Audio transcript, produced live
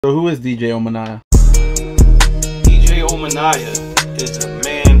So who is DJ Ominaya? DJ Ominaya is a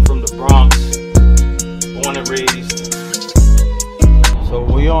man from the Bronx, born and raised. So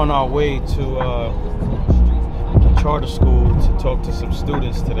we're on our way to charter school to talk to some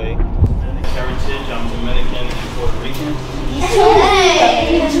students today. Heritage, I'm Dominican and Puerto Rican.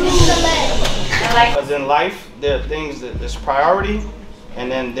 As in life, there are things that is priority,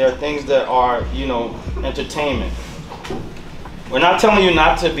 and then there are things that are, you know, entertainment. We're not telling you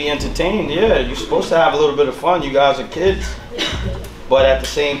not to be entertained. Yeah, you're supposed to have a little bit of fun. You guys are kids. But at the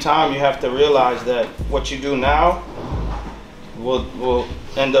same time, you have to realize that what you do now will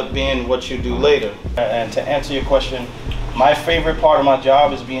end up being what you do later. And to answer your question, my favorite part of my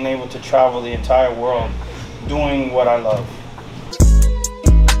job is being able to travel the entire world doing what I love.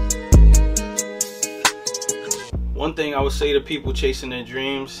 One thing I would say to people chasing their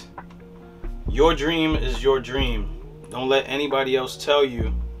dreams, your dream is your dream. Don't let anybody else tell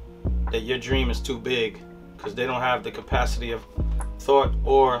you that your dream is too big, because they don't have the capacity of thought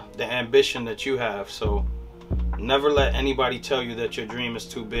or the ambition that you have. So never let anybody tell you that your dream is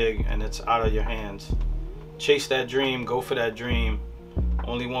too big and it's out of your hands. Chase that dream, go for that dream.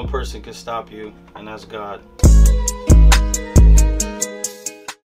 Only one person can stop you, and that's God.